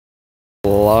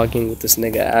Vlogging with this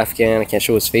nigga Afghan. I can't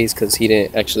show his face because he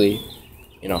didn't actually,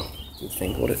 you know,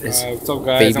 think what it is. What's up,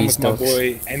 guys? I'm with my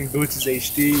boy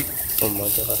nglitcheshd. Oh my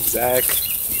god, Zach.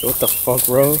 what the fuck,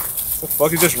 bro? What the fuck?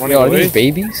 He's just running Yo, are away. these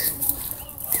babies?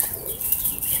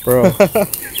 Bro,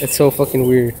 it's so fucking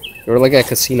weird. We're like at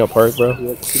Casino Park, bro.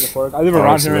 Yeah, Casino Park. I live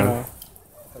around here right now.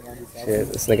 Shit,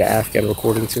 this nigga Afghan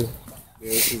recording too. Yeah,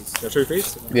 this is. Can I show your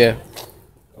face? Yeah.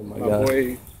 Oh my god.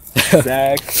 Boy,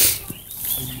 Zach.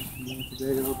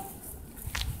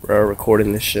 Bro,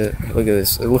 recording this shit. Look at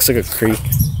this. It looks like a creek.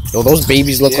 Yo, those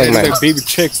babies look like my baby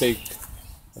chicks. Like,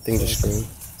 I think they're screaming.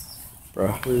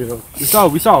 Bro. We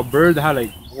saw a bird that had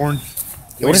like orange.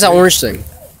 Yo, what is that orange thing?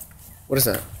 What is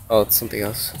that? Oh, it's something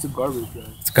else. It's a garbage bag.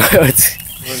 It's garbage.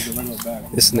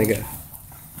 Bag. This nigga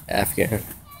Afghan.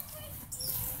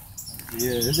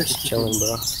 Yeah, this is Chilling,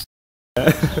 bro.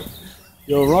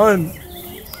 Yo, run.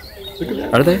 Look at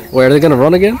that. Are they? Where are they gonna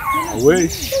run again? I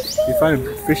wish. You find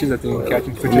fishes, I think,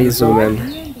 catching fishes. Me zoom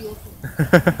in.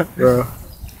 Bro.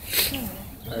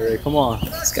 Alright, come on.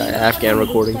 This guy Afghan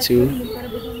recording too.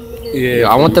 Yeah,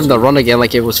 I want them to run again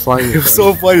like it was flying. It was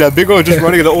so funny. That big one just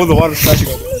running and all the water splashing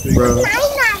on it. Bro.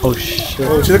 Oh shit.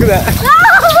 Oh shit, look at that.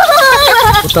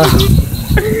 What the?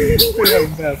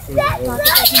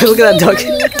 Look at that duck.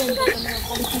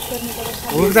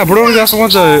 Oh, look at that, bro. That's the one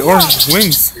with the orange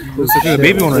wings. Looks like the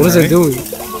baby one right What is now, it doing?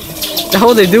 What the hell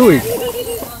are they doing?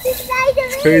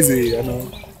 It's crazy, I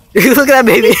know. Look at that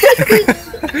baby.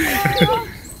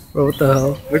 Bro, what the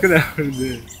hell? Look at that. What it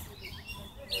is.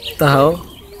 What the hell?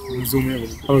 Zoom in.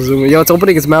 I'm zooming. Yo, it's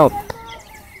opening its mouth.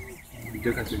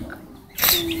 Dick, I think.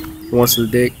 He wants the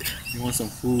dick. You want some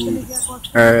food?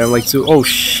 Alright, I'm like two. Oh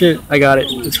shit, I got it.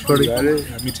 It's recording. You got it?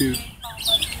 Yeah, me too.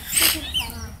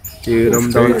 Dude,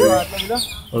 I'm done.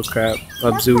 Oh crap.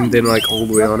 I'm zoomed in like all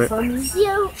the way on it.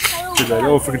 Dude, they're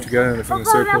all freaking together in a freaking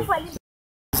circle.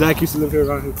 Zach used to live here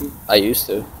around here too. I used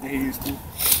to. Yeah, he used to.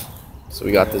 So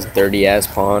we got this dirty ass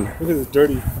pond. Look at this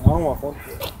dirty. I don't want fun.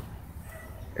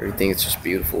 Everything is just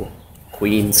beautiful.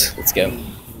 Queens, let's go.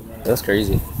 That's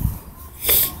crazy.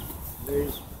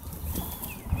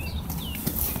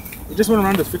 We just went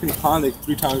around this freaking pond like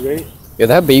 3 times, right? Yeah,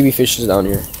 that baby fish is down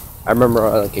here. I remember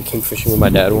like I came fishing with my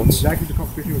dad once. Zach used to come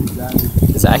fishing with his dad.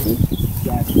 Zachy?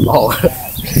 Zach. Oh.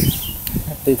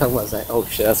 They talking about Zach. Oh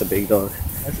shit, that's a big dog.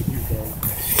 That's a huge dog.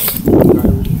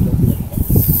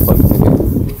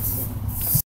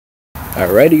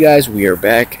 Alrighty guys, we are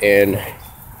back and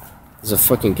there's a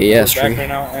fucking gay ass tree. Back right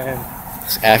now and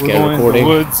It's Afghan recording. in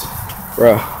the woods.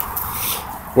 Bro.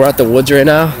 We're at the woods right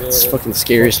now. Yeah. It's fucking the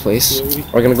scariest place.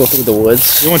 We're gonna go through the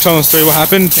woods. You wanna tell them the story what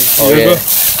happened? Oh yeah.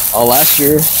 Last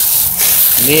year,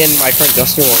 me and my friend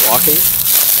Dustin were walking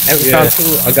and we found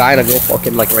a guy and a girl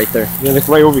fucking like right there. Yeah, like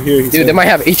right over here. Dude, they might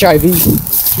have HIV.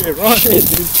 Shit, run. Shit,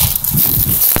 dude.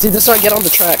 See, this one, get on the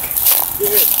track.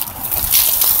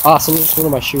 Ah, someone just went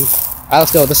on my shoe. Alright,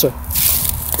 let's go this way.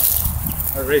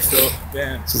 A race though.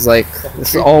 Damn. This is like,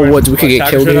 this is all woods. We could get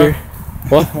killed here.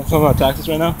 What? I'm talking about taxes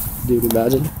right now. Dude,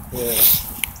 imagine. Yeah.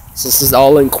 So this is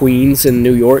all in Queens and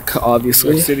New York,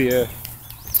 obviously. New York City, yeah.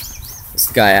 This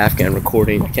guy Afghan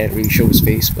recording. I can't really show his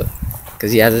face, but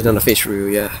because he hasn't done a face reveal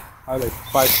yet. I had like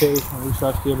 5K. I reached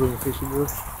 5K with a face reveal.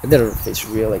 I did a face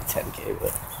reveal like 10K,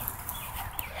 but.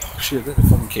 Oh shit, there's a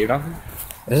fucking cave down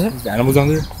there. Is it? There's animals down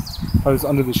there. I was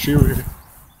under this tree over here.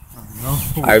 I don't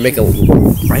know. Alright, make a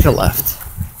right or left.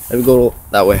 Let me go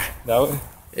that way. That way?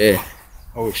 Yeah.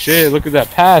 Oh shit, look at that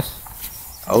path.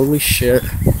 Holy shit.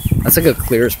 That's like a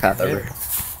clearest path ever.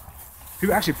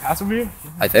 People actually pass over here?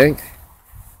 I think.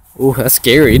 Ooh, that's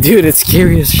scary, dude. It's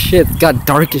scary as shit. It got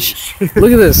dark as shit.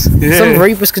 Look at this. Yeah. Some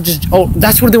rapists could just. Oh,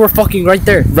 that's where they were fucking right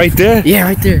there. Right there? Yeah,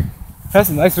 right there. That's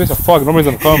a nice place to fuck. Nobody's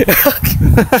gonna come.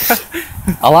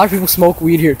 A lot of people smoke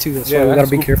weed here too. That's why we gotta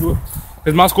be careful.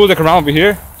 Because my school's like around over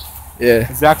here. Yeah.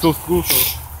 It's the actual school,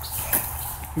 so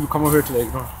people come over here to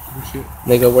like, do shit.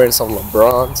 Nigga wearing some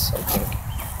LeBrons. Okay.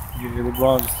 Yeah,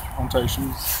 LeBron's on-tight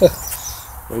shoes.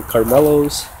 And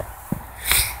Carmelos.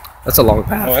 That's a long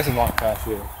path. Oh, that's a long path,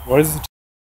 yeah. What is it?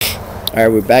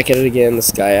 Alright, we're back at it again.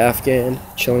 This guy Afghan,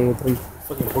 chilling with him.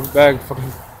 Fucking book bag,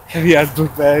 fucking heavy ass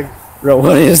book bag. Bro,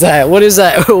 what is that? What is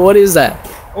that? What is that?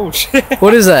 Oh shit.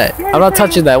 What is that? I'm not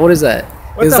touching that. What is that?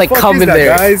 What it's the like fuck cum is in that,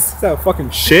 there. Guys, it's that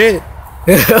fucking shit.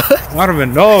 I don't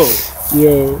even know.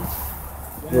 Yo.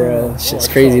 Bro, shit's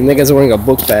crazy. Niggas wearing a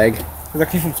book bag. Cause I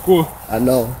came from school. I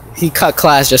know. He cut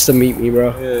class just to meet me,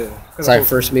 bro. Yeah. It's our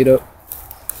first meetup.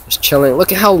 Just chilling.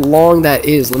 Look at how long that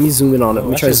is. Let me zoom in on it. Let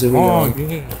me try zooming in on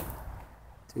it. Yeah.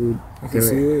 Dude. I can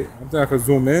see it. I think I could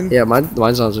zoom in. Yeah,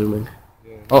 mine's not zooming.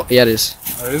 Yeah. Oh, yeah, it is.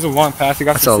 It is a long path. You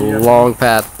got That's a long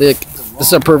path. Thick. This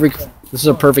is a perfect This is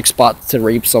a perfect spot to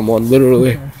rape someone,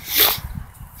 literally.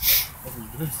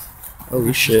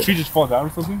 Holy shit. Did the tree just fall down or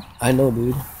something? I know,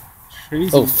 dude.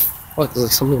 Crazy. Oh, fuck, there's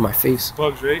like something in my face.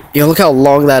 Bugs, right? Yo, look how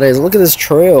long that is. Look at this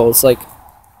trail. It's like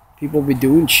people be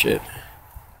doing shit.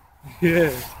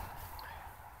 Yeah.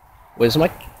 Wait, does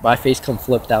my face come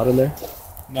flipped out in there?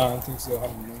 No, I don't think so. I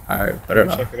don't know. Alright, better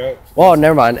not. Check it out. Well,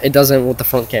 never mind. It doesn't with the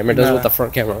front camera. It does with the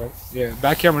front camera, right? Yeah,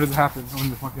 back camera doesn't happen. Only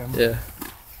the front camera. Yeah.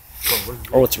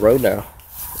 Oh, it's road now.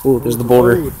 Ooh, there's the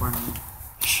border.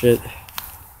 Shit.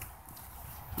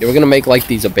 Yeah, we're gonna make like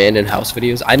these abandoned house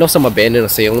videos. I know some abandoned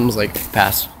asylums like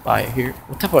pass by here.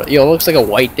 What type of? Yo, it looks like a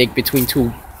white dick between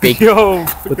two big. Yo,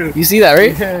 you see that,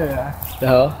 right? Yeah. The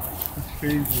hell? It's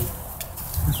crazy.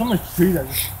 There's so much tree that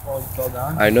just fell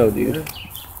down. I know, dude.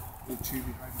 Big tree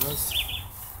behind us.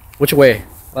 Which way?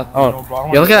 Left. Oh,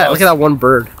 bro, yeah. Look at that one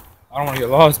bird. I don't want to get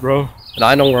lost, bro. And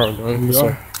I know where I'm going.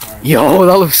 Right. Yo,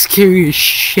 that looks scary as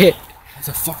shit. It's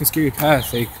a fucking scary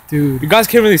path, like, dude. You guys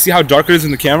can't really see how dark it is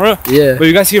in the camera. Yeah. But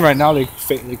you guys see it right now, like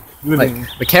living.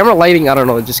 Like, the camera lighting, I don't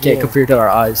know, it just can't compare to our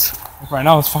eyes. Like right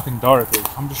now, it's fucking dark.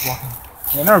 Like, I'm just walking.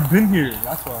 I've never been here.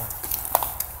 That's why.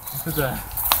 Look at that.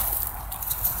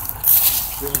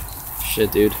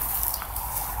 Shit, dude.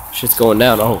 Shit's going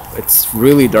down. Oh, it's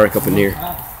really dark up in here.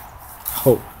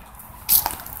 Oh.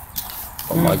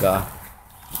 Oh my god.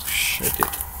 Shit, dude.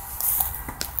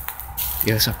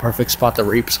 Yeah, it's a perfect spot to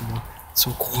rape someone. It's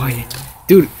so quiet.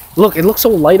 Dude, look, it looks so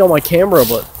light on my camera,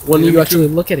 but when you actually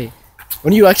look at it,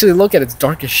 it's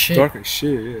dark as shit. Dark as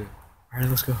shit, yeah. Alright,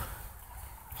 let's go.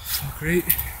 So great.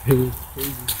 Dude.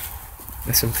 Crazy.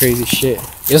 That's some crazy shit.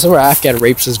 You know somewhere Afghan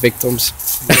rapes his victims?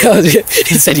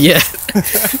 He said yeah.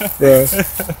 Bro,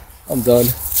 I'm done.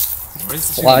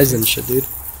 Flies and shit, dude.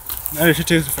 Man, this shit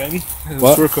tastes fanny.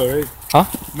 What? Right? Huh?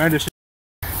 Man, this shit.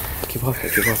 Keep walking,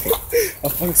 keep walking. I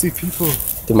fucking see people.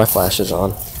 Dude, my flash is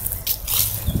on.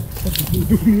 What are you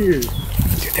doing here?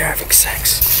 Dude, they're having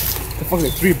sex. The fucking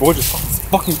like 3 boys just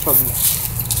fucking chugging.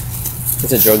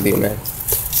 It's a drug deal, man. I'm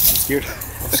scared.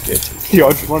 I'm scared too. Yo,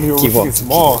 I just want to hear fucking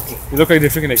small. They look like they're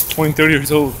freaking like 20, 30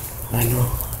 years old. I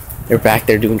know. They're back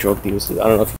there doing drug deals, dude. I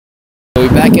don't know if we're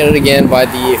back at it again by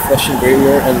the Flushing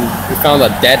Graveyard, and we found a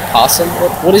dead possum.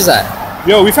 What is that?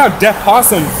 Yo, we found dead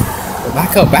possums.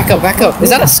 Back up, back up, back up. Is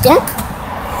that a skunk?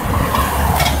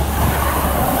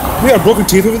 We got broken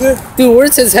teeth over there? Dude,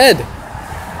 where's his head?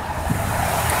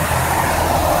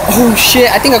 Oh shit,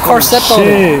 I think a car stepped on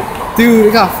him. Dude,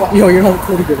 it got yo, you're not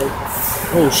recording it.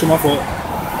 Oh shit, my fault.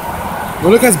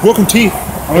 Well, look at his broken teeth.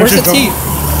 Where's the teeth?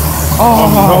 Oh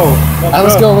no. Right,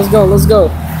 let's go, let's go, let's go.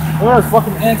 Look at his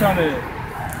fucking ants on there.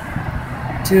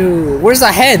 Dude, where's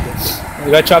the head?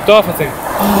 It got chopped off, I think.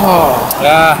 Oh.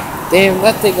 Yeah. Damn,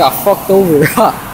 that thing got fucked over.